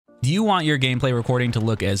Do you want your gameplay recording to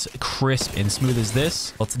look as crisp and smooth as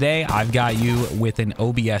this? Well, today I've got you with an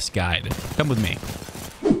OBS guide. Come with me.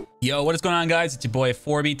 Yo, what is going on, guys? It's your boy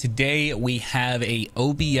Forby. Today we have a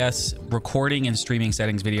OBS recording and streaming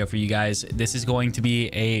settings video for you guys. This is going to be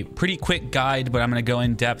a pretty quick guide, but I'm going to go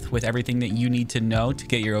in depth with everything that you need to know to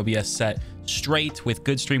get your OBS set straight with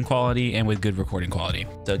good stream quality and with good recording quality.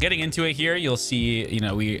 So getting into it here, you'll see,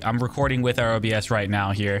 I'm recording with our OBS right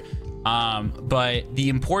now here. But the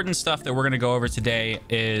important stuff that we're going to go over today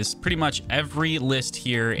is pretty much every list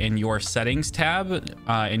here in your settings tab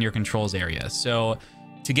in your controls area. So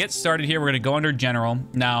to get started here, we're going to go under general.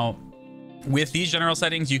 Now, with these general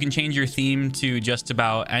settings, you can change your theme to just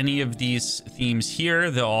about any of these themes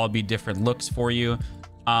here. They'll all be different looks for you.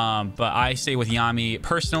 But I say with Yami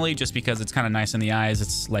personally, just because it's kind of nice in the eyes.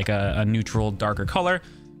 It's like a neutral, darker color.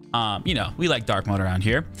 We like dark mode around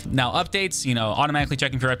here. Now updates, automatically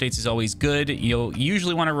checking for updates is always good. You'll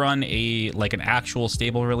usually want to run an actual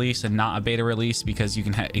stable release and not a beta release, because you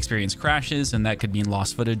can experience crashes, and that could mean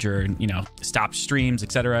lost footage or, stopped streams,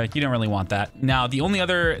 etc. You don't really want that. Now, the only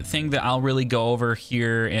other thing that I'll really go over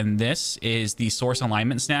here in this is the source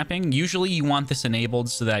alignment snapping. Usually you want this enabled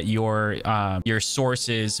so that your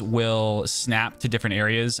sources will snap to different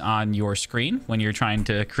areas on your screen when you're trying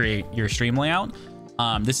to create your stream layout.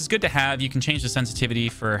 This is good to have. You can change the sensitivity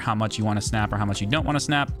for how much you want to snap or how much you don't want to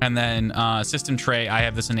snap. And then system tray, I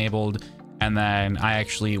have this enabled, and then I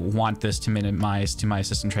actually want this to minimize to my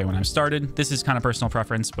system tray when I'm started. This is kind of personal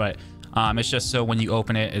preference, but it's just so when you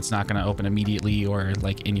open it, it's not going to open immediately or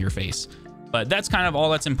like in your face. But that's kind of all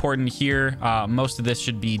that's important here. Most of this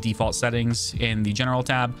should be default settings in the general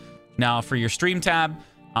tab. Now for your stream tab,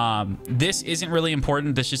 this isn't really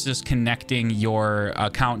important. This is just connecting your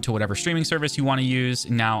account to whatever streaming service you want to use.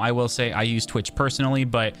 Now, I will say I use Twitch personally,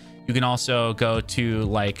 but you can also go to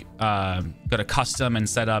go to custom and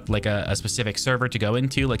set up like a specific server to go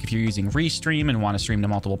into. Like if you're using Restream and want to stream to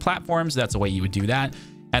multiple platforms, that's the way you would do that.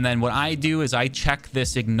 And then what I do is I check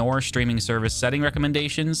this ignore streaming service setting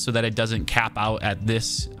recommendations so that it doesn't cap out at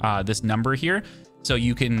this number here. So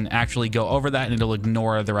you can actually go over that and it'll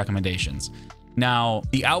ignore the recommendations. Now,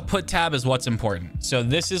 the output tab is what's important. So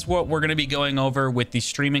this is what we're going to be going over with the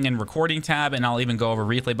streaming and recording tab, and I'll even go over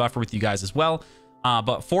replay buffer with you guys as well.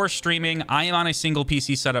 But for streaming, I am on a single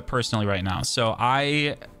PC setup personally right now. So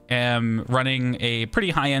I am running a pretty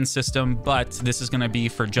high-end system, but this is going to be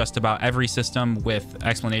for just about every system with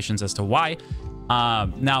explanations as to why.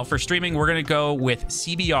 Now for streaming, we're going to go with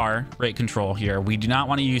CBR rate control here. We do not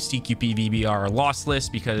want to use CQP, VBR, or lossless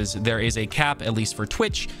because there is a cap, at least for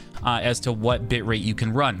Twitch, as to what bitrate you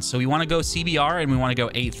can run. So we want to go CBR and we want to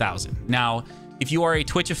go 8,000. Now, if you are a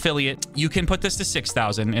Twitch affiliate, you can put this to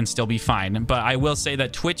 6,000 and still be fine. But I will say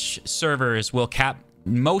that Twitch servers will cap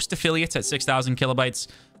most affiliates at 6,000 kilobytes.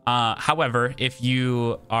 However, if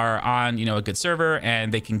you are on, a good server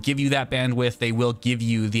and they can give you that bandwidth, they will give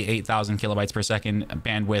you the 8,000 kilobytes per second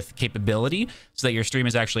bandwidth capability so that your stream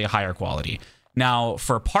is actually a higher quality. Now,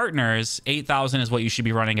 for partners, 8,000 is what you should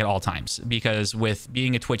be running at all times, because with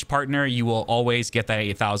being a Twitch partner, you will always get that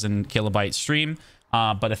 8,000 kilobyte stream.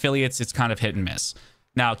 But affiliates, it's kind of hit and miss.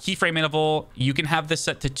 Now, keyframe interval, you can have this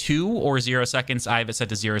set to 2 or 0 seconds. I have it set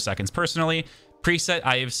to 0 seconds personally. Preset,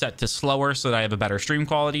 I have set to slower so that I have a better stream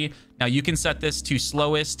quality. Now, you can set this to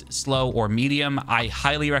slowest, slow, or medium. I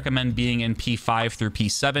highly recommend being in P5 through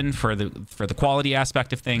P7 for the quality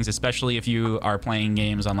aspect of things, especially if you are playing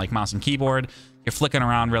games on like mouse and keyboard. You're flicking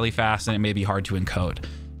around really fast and it may be hard to encode.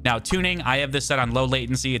 Now, tuning, I have this set on low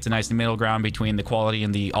latency. It's a nice middle ground between the quality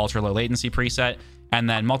and the ultra low latency preset. And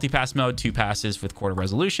then multipass mode, 2 passes with quarter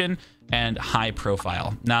resolution, and high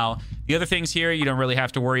profile. Now, the other things here, you don't really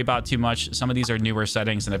have to worry about too much. Some of these are newer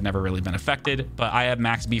settings and have never really been affected, but I have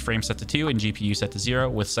max B frame set to 2 and GPU set to 0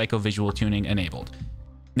 with psycho visual tuning enabled.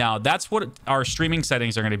 Now, that's what our streaming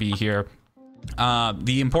settings are going to be here.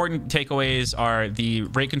 The important takeaways are the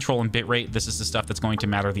rate control and bit rate. This is the stuff that's going to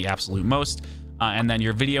matter the absolute most. And then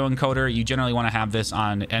your video encoder, you generally want to have this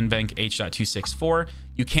on NVENC H.264.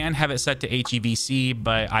 You can have it set to HEVC,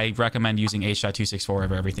 but I recommend using H.264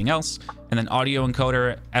 over everything else. And then audio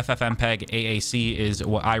encoder, FFmpeg AAC is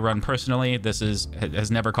what I run personally. This has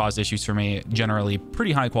never caused issues for me. Generally,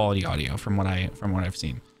 pretty high quality audio from what I've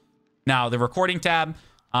seen. Now, the recording tab,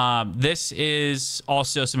 this is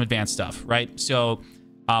also some advanced stuff, right? So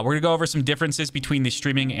we're going to go over some differences between the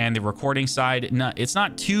streaming and the recording side. It's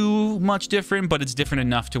not too much different, but it's different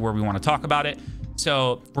enough to where we want to talk about it.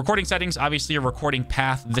 So recording settings, obviously a recording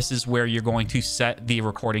path. This is where you're going to set the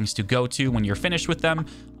recordings to go to when you're finished with them.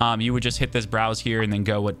 You would just hit this browse here and then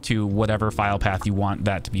go to whatever file path you want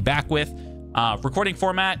that to be back with. Recording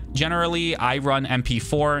format, generally I run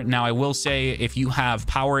MP4. Now I will say if you have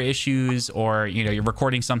power issues or you're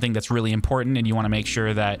recording something that's really important and you want to make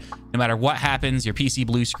sure that no matter what happens, your PC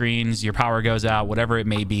blue screens, your power goes out, whatever it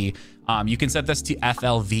may be, you can set this to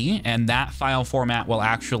FLV, and that file format will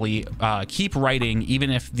actually keep writing even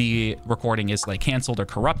if the recording is like canceled or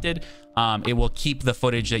corrupted. It will keep the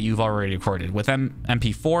footage that you've already recorded. With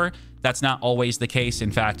MP4, that's not always the case.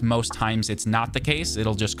 In fact, most times it's not the case.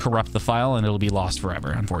 It'll just corrupt the file and it'll be lost forever,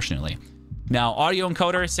 unfortunately. Now, audio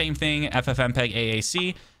encoder, same thing, FFmpeg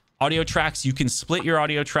AAC. Audio tracks, you can split your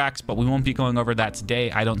audio tracks, but we won't be going over that today.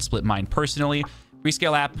 I don't split mine personally.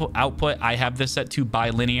 Rescale output, I have this set to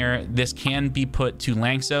bilinear. This can be put to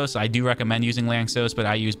Lanczos. I do recommend using Lanczos, but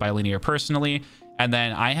I use bilinear personally. And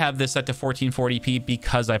then I have this set to 1440p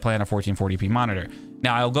because I play on a 1440p monitor.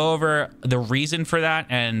 Now I'll go over the reason for that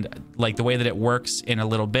and like the way that it works in a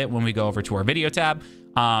little bit when we go over to our video tab.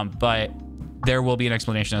 But there will be an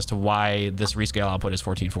explanation as to why this rescale output is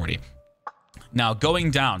 1440. Now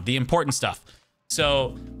going down, the important stuff.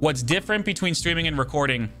 So what's different between streaming and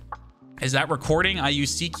recording is that recording, I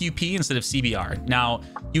use CQP instead of CBR. Now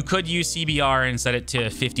you could use CBR and set it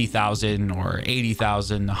to 50,000 or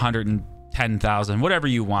 80,000, 110,000, whatever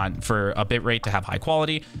you want for a bit rate to have high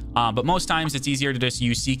quality. But most times it's easier to just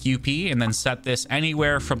use CQP and then set this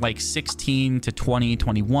anywhere from like 16 to 20,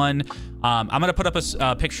 21. I'm going to put up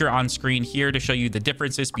a picture on screen here to show you the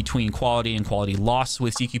differences between quality and quality loss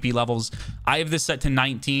with CQP levels. I have this set to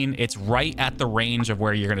 19. It's right at the range of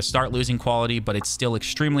where you're going to start losing quality, but it's still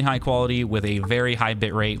extremely high quality with a very high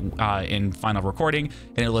bit rate in final recording.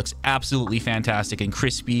 And it looks absolutely fantastic and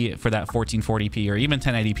crispy for that 1440p or even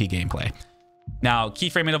 1080p gameplay. Now,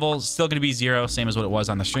 keyframe interval is still going to be 0, same as what it was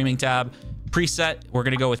on the streaming tab. Preset, we're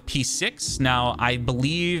going to go with P6. Now, I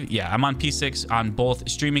believe, yeah, I'm on P6 on both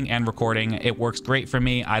streaming and recording. It works great for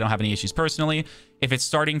me. I don't have any issues personally. If it's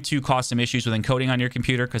starting to cause some issues with encoding on your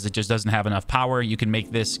computer because it just doesn't have enough power, you can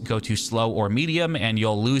make this go to slow or medium and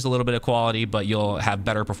you'll lose a little bit of quality, but you'll have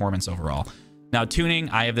better performance overall. Now, tuning,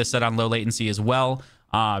 I have this set on low latency as well.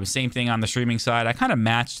 Same thing on the streaming side. I kind of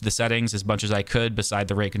matched the settings as much as I could beside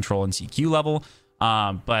the rate control and CQ level.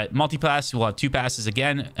 But multipass, we'll have 2 passes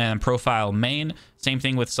again, and profile main. Same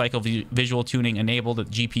thing with cycle visual tuning enabled at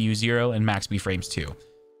GPU 0 and max B frames 2.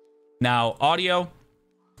 Now, audio.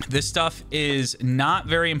 This stuff is not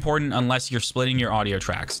very important unless you're splitting your audio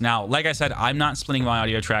tracks. Now, like I said, I'm not splitting my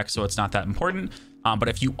audio tracks, so it's not that important. But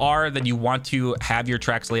if you are, then you want to have your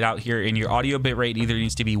tracks laid out here in your audio bitrate. Either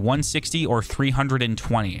needs to be 160 or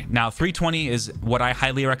 320. Now, 320 is what I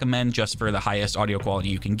highly recommend just for the highest audio quality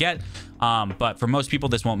you can get. But for most people,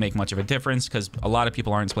 this won't make much of a difference because a lot of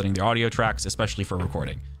people aren't splitting their audio tracks, especially for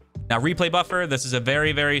recording. Now, replay buffer, this is a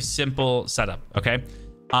very, very simple setup, okay?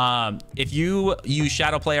 If you use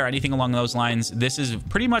Shadow Play or anything along those lines, this is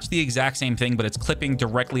pretty much the exact same thing, but it's clipping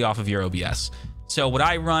directly off of your OBS. So what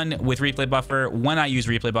I run with replay buffer when I use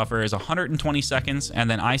replay buffer is 120 seconds, and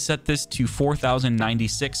then I set this to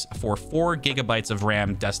 4096 for 4 gigabytes of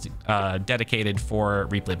RAM dedicated for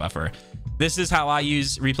replay buffer. This is how I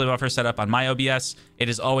use replay buffer setup on my OBS. It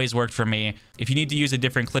has always worked for me. If you need to use a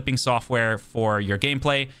different clipping software for your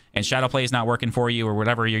gameplay and Shadow Play is not working for you or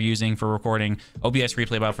whatever you're using for recording, OBS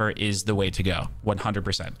replay buffer is the way to go,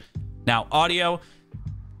 100%. Now, audio,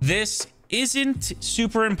 this isn't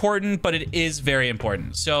super important, but it is very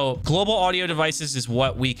important. So global audio devices is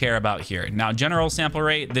what we care about here. Now, general sample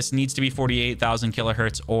rate, this needs to be 48,000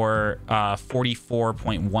 kilohertz or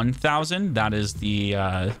 44.1 thousand. That is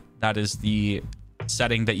the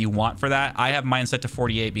setting that you want for that. I have mine set to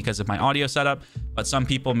 48 because of my audio setup, but some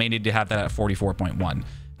people may need to have that at 44.1.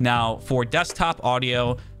 Now, for desktop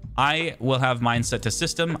audio, I will have mine set to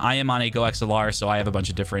system. I am on a Go XLR, so I have a bunch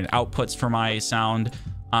of different outputs for my sound.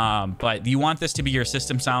 But you want this to be your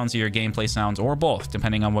system sounds or your gameplay sounds or both,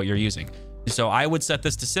 depending on what you're using. So I would set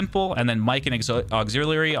this to simple, and then mic and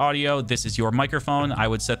auxiliary audio. This is your microphone. I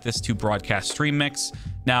would set this to broadcast stream mix.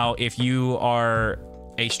 Now, if you are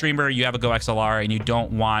a streamer, you have a Go XLR and you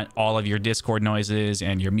don't want all of your Discord noises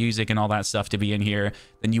and your music and all that stuff to be in here,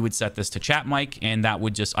 then you would set this to chat mic, and that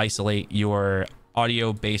would just isolate your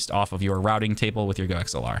audio based off of your routing table with your Go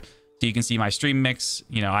XLR. So you can see my stream mix.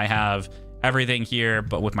 You know, I have everything here,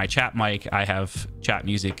 but with my chat mic, I have chat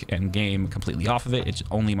music and game completely off of it. It's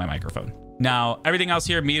only my microphone. Now, everything else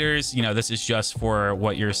here, meters, you know, this is just for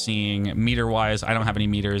what you're seeing meter wise. I don't have any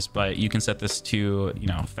meters, but you can set this to, you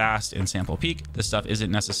know, fast and sample peak. This stuff isn't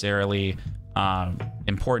necessarily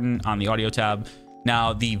important on the audio tab.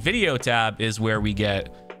 Now, the video tab is where we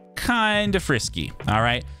get kind of frisky. All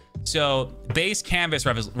right. So base canvas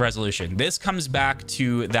resolution, this comes back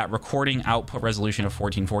to that recording output resolution of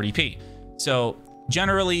 1440p. So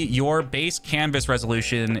generally, your base canvas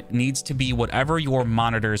resolution needs to be whatever your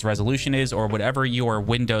monitor's resolution is, or whatever your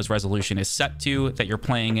Windows resolution is set to that you're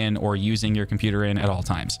playing in or using your computer in at all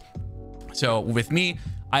times. So with me,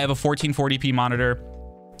 I have a 1440p monitor,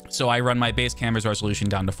 so I run my base canvas resolution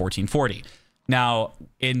down to 1440. Now,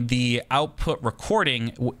 in the output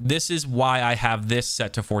recording, this is why I have this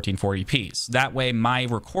set to 1440p. So that way, my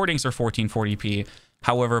recordings are 1440p.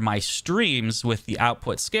 However, my streams with the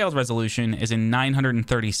output scaled resolution is in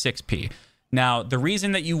 936p. Now, the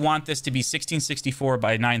reason that you want this to be 1664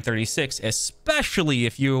 by 936, especially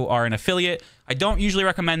if you are an affiliate, I don't usually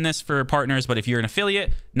recommend this for partners, but if you're an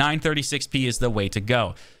affiliate, 936p is the way to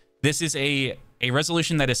go. This is a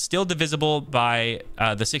resolution that is still divisible by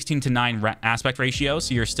the 16:9 aspect ratio,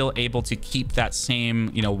 so you're still able to keep that same,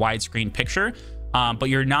 widescreen picture. But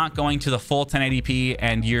you're not going to the full 1080p,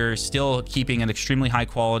 and you're still keeping an extremely high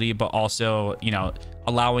quality, but also,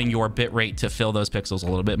 allowing your bit rate to fill those pixels a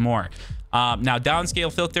little bit more. Now,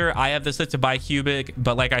 downscale filter, I have this set to bicubic,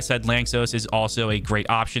 but like I said, Lanxos is also a great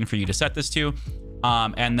option for you to set this to.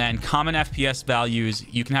 And then common FPS values,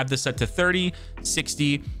 you can have this set to 30,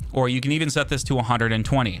 60, or you can even set this to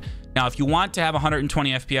 120. Now, if you want to have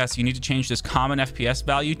 120 FPS, you need to change this common FPS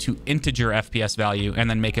value to integer FPS value and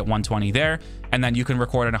then make it 120 there. And then you can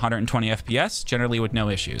record at 120 FPS, generally with no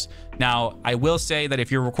issues. Now, I will say that if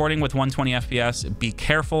you're recording with 120 FPS, be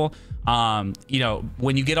careful.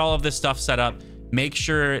 When you get all of this stuff set up, make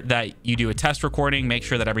sure that you do a test recording, make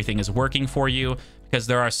sure that everything is working for you, because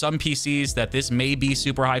there are some PCs that this may be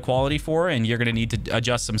super high quality for, and you're going to need to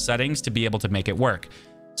adjust some settings to be able to make it work.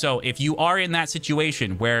 So if you are in that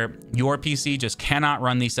situation where your PC just cannot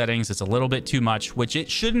run these settings, it's a little bit too much, which it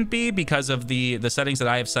shouldn't be, because of the settings that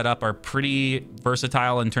I have set up are pretty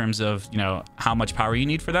versatile in terms of, how much power you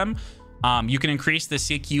need for them. You can increase the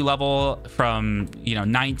CPU level from,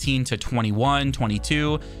 19 to 21,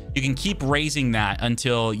 22. You can keep raising that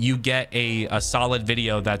until you get a solid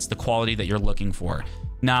video that's the quality that you're looking for.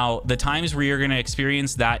 Now, the times where you're going to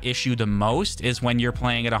experience that issue the most is when you're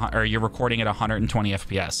playing at you're recording at 120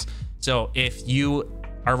 FPS. So if you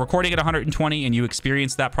are recording at 120 and you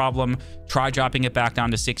experience that problem, try dropping it back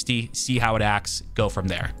down to 60, see how it acts, go from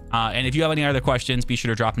there. And if you have any other questions, be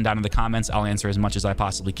sure to drop them down in the comments. I'll answer as much as I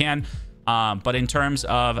possibly can. But in terms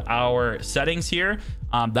of our settings here,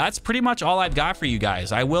 that's pretty much all I've got for you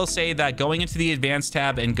guys. I will say that going into the advanced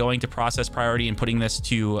tab and going to process priority and putting this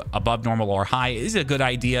to above normal or high is a good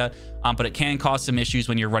idea, but it can cause some issues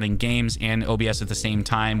when you're running games and OBS at the same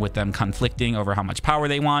time, with them conflicting over how much power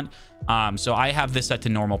they want. So I have this set to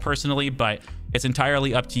normal personally, but it's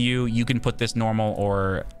entirely up to you. You can put this normal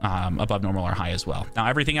or above normal or high as well. Now,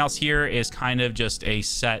 everything else here is kind of just a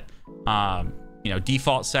set,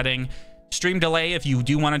 default setting. Stream delay, if you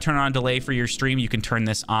do want to turn on delay for your stream, you can turn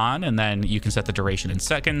this on, and then you can set the duration in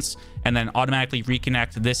seconds, and then automatically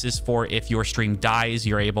reconnect. This is for if your stream dies,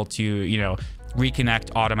 you're able to,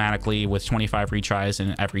 reconnect automatically with 25 retries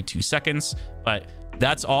in every 2 seconds. But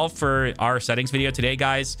that's all for our settings video today,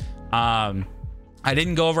 guys. I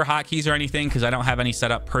didn't go over hotkeys or anything because I don't have any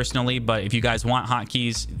set up personally, but if you guys want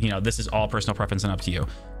hotkeys, this is all personal preference and up to you.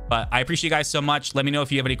 But I appreciate you guys so much. Let me know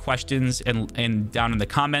if you have any questions and down in the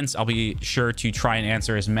comments. I'll be sure to try and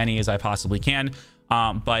answer as many as I possibly can.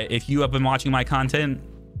 But if you have been watching my content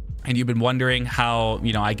and you've been wondering how,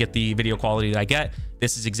 I get the video quality that I get,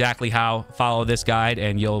 this is exactly how. Follow this guide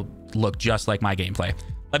and you'll look just like my gameplay.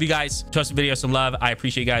 Love you guys. Trust the video, some love. I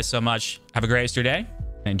appreciate you guys so much. Have a great rest of your day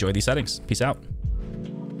and enjoy these settings. Peace out.